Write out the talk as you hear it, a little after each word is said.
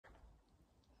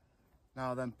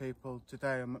Now then people,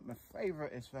 today I'm at my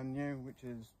favouriteest venue, which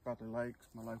is Bradley Lakes,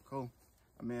 my local.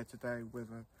 I'm here today with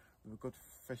a good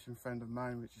fishing friend of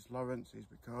mine, which is Lawrence.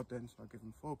 He's recording, so I give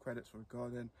him full credits for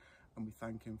recording and we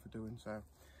thank him for doing so.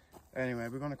 Anyway,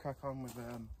 we're going to crack on with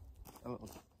a little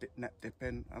net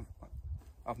dipping.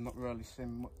 I've not really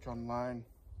seen much online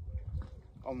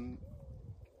on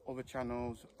other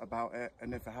channels about it,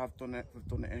 and if I have done it, we've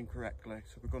done it incorrectly,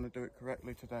 so we're going to do it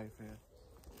correctly today for you.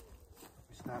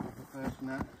 We start with the first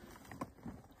net,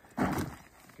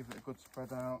 give it a good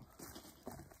spread out,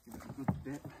 give it a good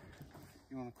dip.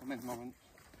 You want to come in, Lawrence?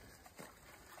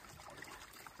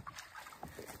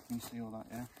 You can see all that,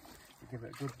 yeah? Give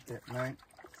it a good dip, mate.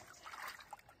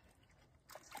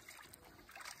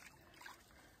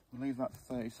 We'll leave that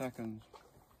for 30 seconds.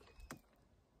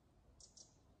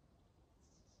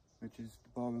 Which is the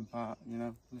boring part, you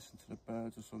know, listen to the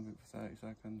birds or something for 30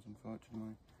 seconds,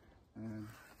 unfortunately.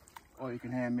 Or you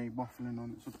can hear me waffling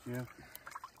on, it's up to you.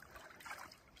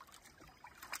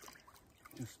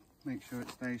 Just make sure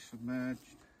it stays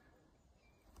submerged.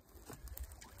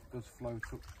 It does float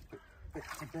up bit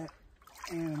to bit,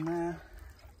 here and there.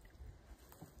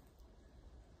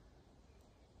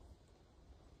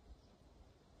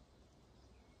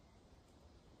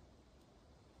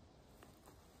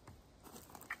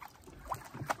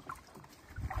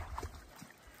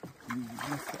 You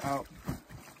lift it out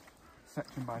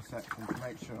section by section to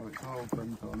make sure it's all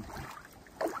been done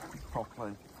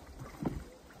properly.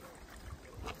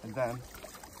 And then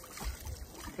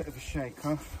a bit of a shake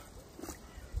off.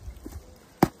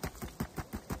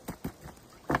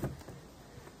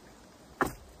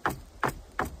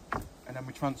 And then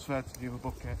we transfer to the other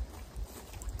bucket.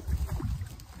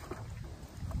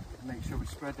 Make sure we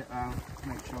spread it out,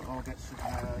 make sure it all gets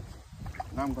submerged.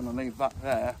 And I'm going to leave that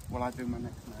there while I do my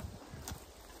next net.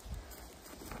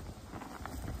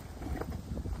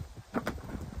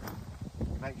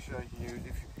 Make sure you use,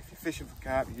 if you're fishing for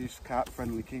carp, you use carp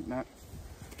friendly keep nets,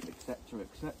 etc,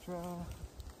 etc.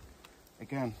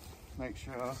 Again, make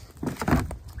sure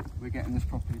we're getting this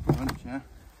properly balanced, yeah?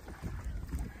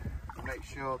 Make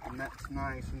sure the net's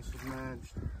nice and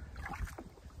submerged.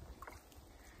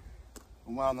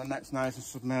 And while the net's nice and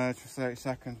submerged for 30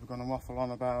 seconds, we're going to waffle on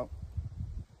about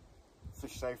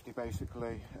fish safety,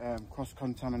 basically,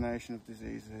 cross-contamination of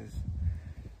diseases.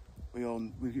 We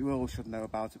all should know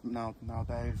about it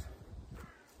nowadays,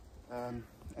 and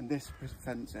this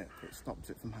prevents it. It stops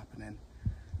it from happening.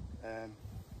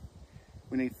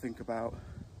 We need to think about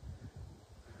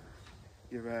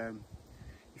your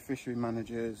fishery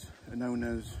managers and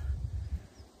owners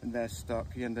and their stock.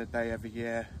 At the end of the day, every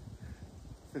year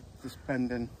they're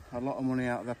spending a lot of money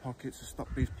out of their pockets to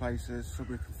stock these places so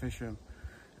we can fish them.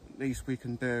 At least we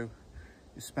can do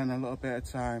is spend a little bit of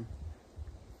time.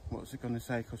 What's it going to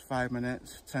take us? 5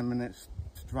 minutes, 10 minutes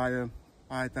to dry them.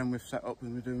 By then we've set up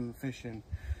and we're doing the fishing.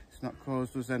 It's not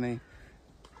caused us any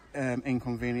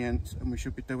inconvenience, and we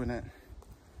should be doing it.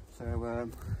 So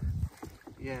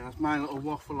yeah, that's my little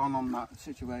waffle on that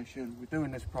situation. We're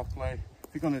doing this properly.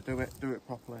 If you're going to do it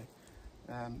properly.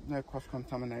 No cross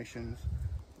contaminations.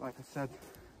 Like I said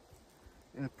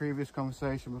in a previous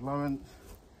conversation with Lawrence,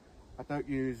 I don't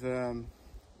use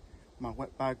my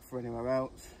wet bag for anywhere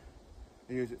else.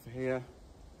 I use it for here.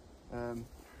 I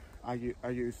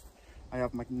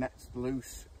have my nets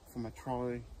loose for my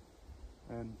trolley,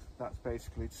 and that's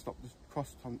basically to stop the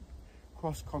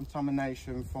cross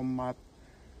contamination from my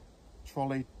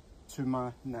trolley to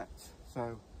my net.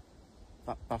 So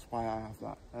that's why I have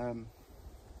that.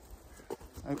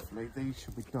 Hopefully these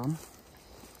should be done.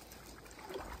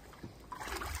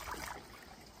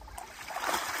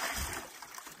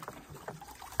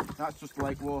 That's just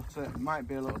lake water. It might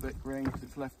be a little bit green because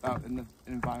it's left out in the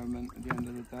environment. At the end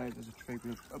of the day, there's a tree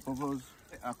above us.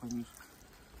 It happens.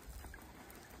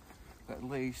 But at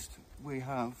least we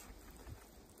have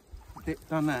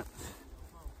dipped our nets.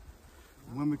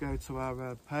 And when we go to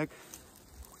our peg,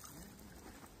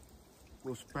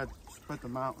 we'll spread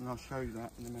them out, and I'll show you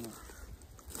that in a minute.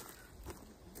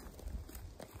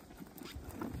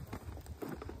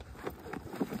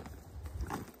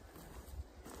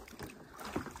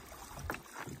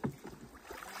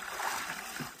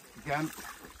 Again,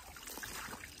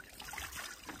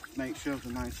 make sure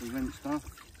they're nice and rinsed off.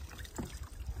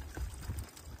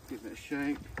 Give it a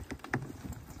shake.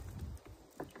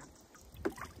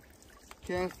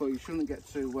 Careful, you shouldn't get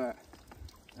too wet.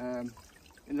 In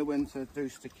the winter, do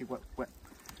stick your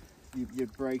your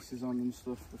braces on and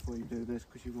stuff before you do this,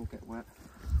 because you will get wet.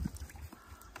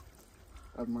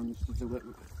 I've managed to do it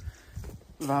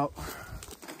without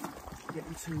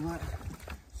getting too wet.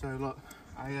 So look,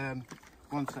 I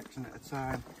one section at a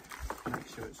time. Make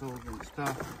sure it's all rinsed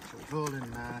off, make sure it's all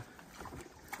in there.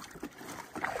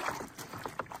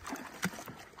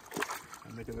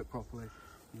 And we do it properly.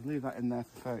 We'll leave that in there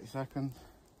for 30 seconds.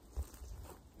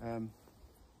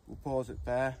 We'll pause it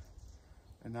there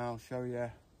and I'll show you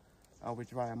how we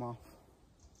dry them off.